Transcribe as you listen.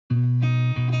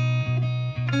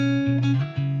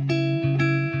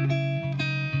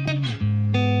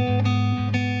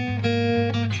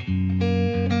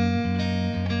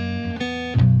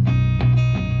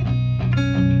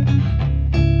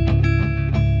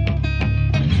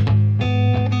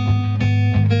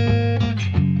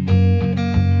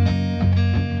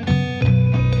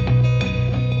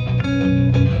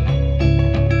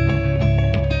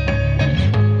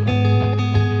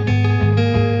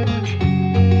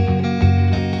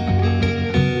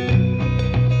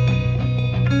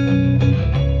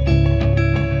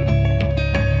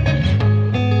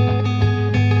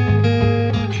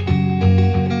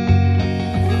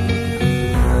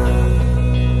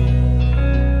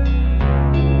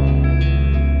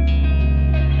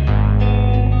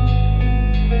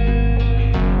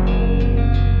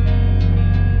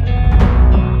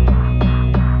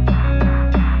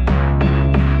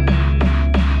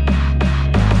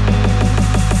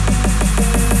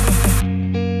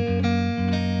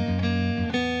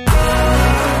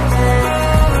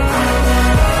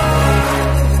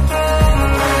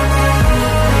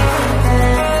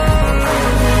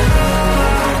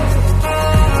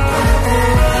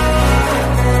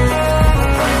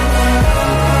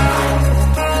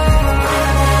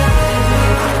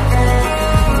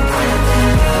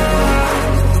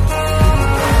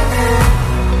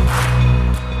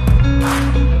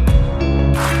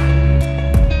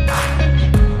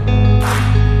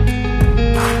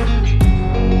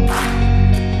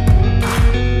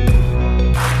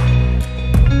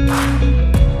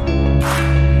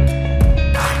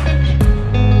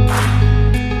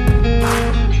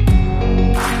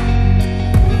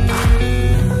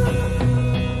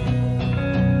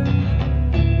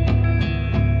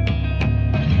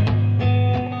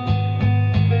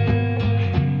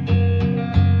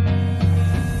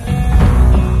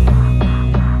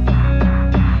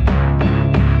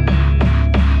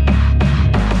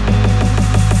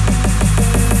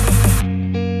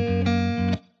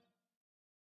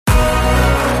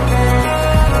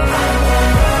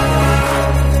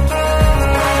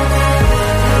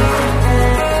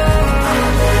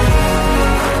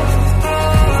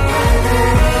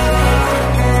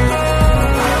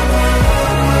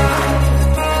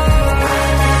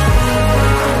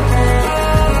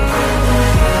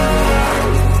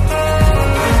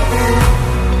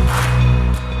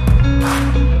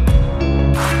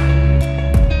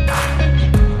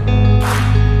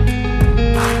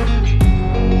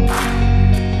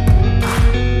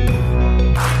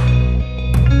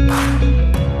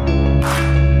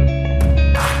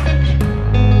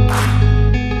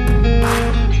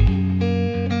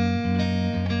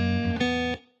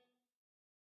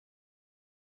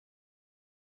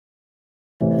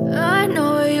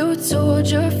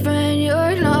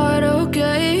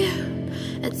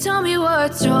Tell me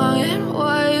what's wrong and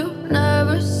why you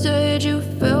never said you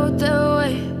felt that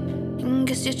way. And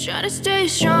guess you're trying to stay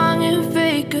strong and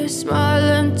fake a smile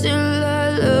until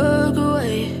I look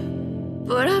away.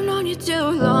 But I've known you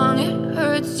too long, it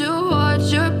hurts to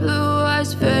watch your blue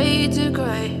eyes fade to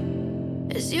gray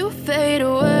as you fade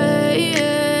away,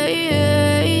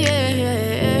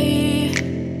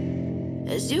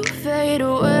 as you fade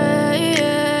away.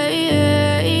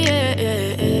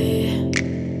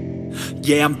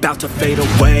 Yeah, I'm about to fade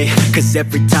away, cause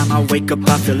every time I wake up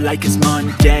I feel like it's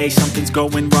Monday. Something's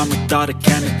going wrong with all the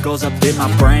chemicals up in my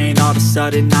brain. All of a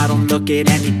sudden I don't look at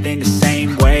anything the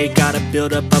same way. Gotta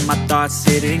build up of my thoughts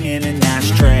sitting in an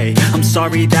ashtray. I'm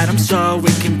sorry that I'm so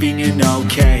inconvenient,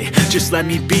 okay. Just let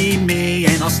me be me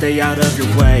and I'll stay out of your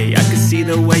way. I can see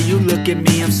the way you look at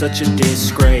me, I'm such a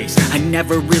disgrace. I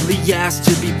never really asked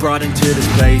to be brought into this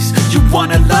place. You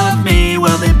wanna love me?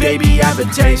 Well then baby I have a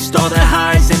taste. All the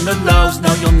highs and the lows,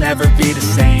 no you'll never be the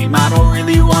same. I don't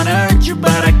really wanna hurt you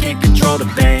but I can't control the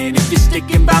pain. If you're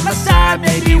sticking by my side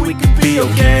maybe we could be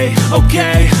okay.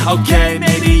 Okay,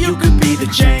 maybe you could be the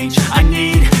change I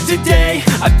need today.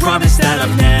 I promise that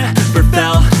I've never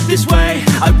felt this way.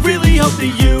 I really hope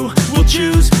that you will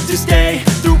choose to stay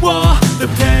through all the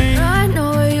pain. I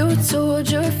know you told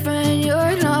your friend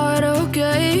you're not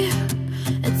okay.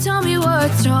 And tell me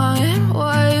what's wrong and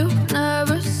why you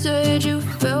never said you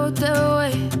felt that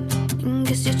way. And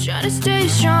guess you're trying to stay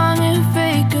strong and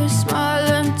fake a smile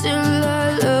until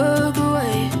I look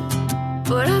away.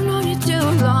 But I've known you too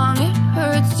long, it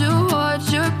hurts to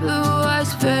watch your blue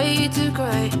eyes fade to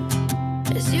gray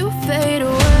as you fade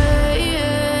away,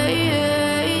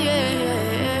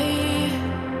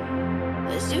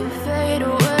 as you fade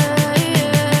away,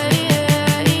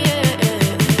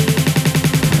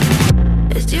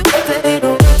 as you fade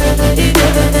away.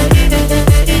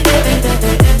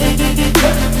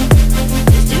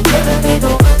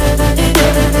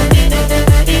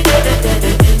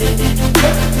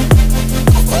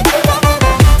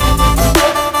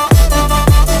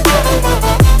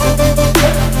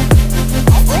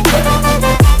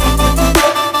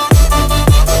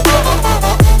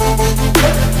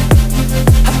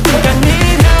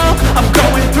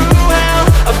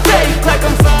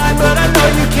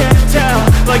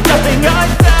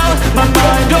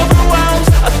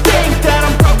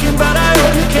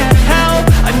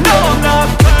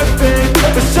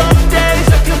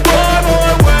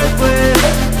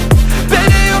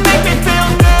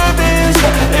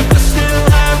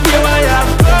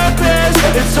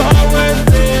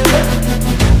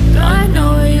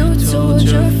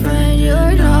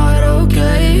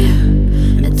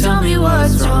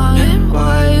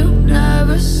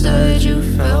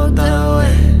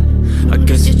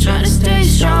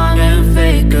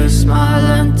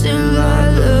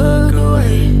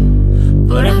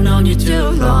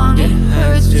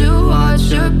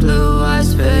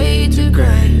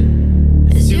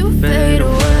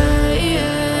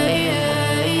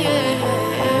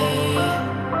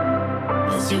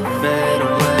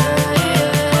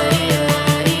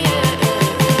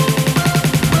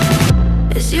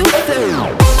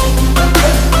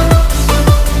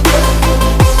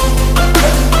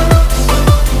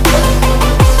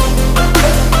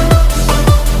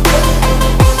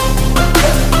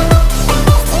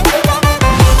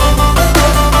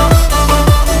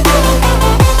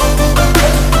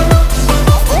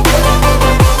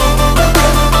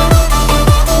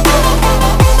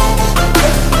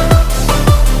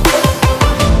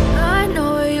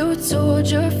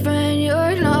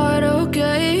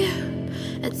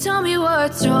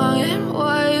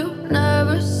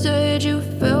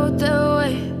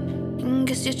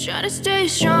 Try to stay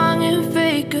strong and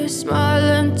fake a smile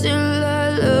until I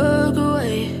look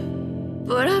away.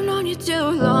 But I've known you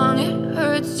too long, it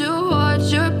hurts to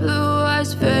watch your blue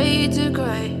eyes fade to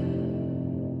gray.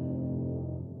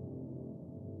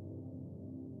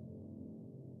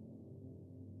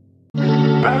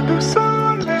 Pas de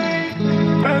soleil,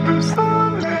 pas de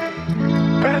soleil,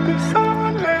 pas de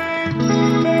soleil,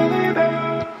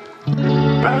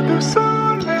 pas de soleil.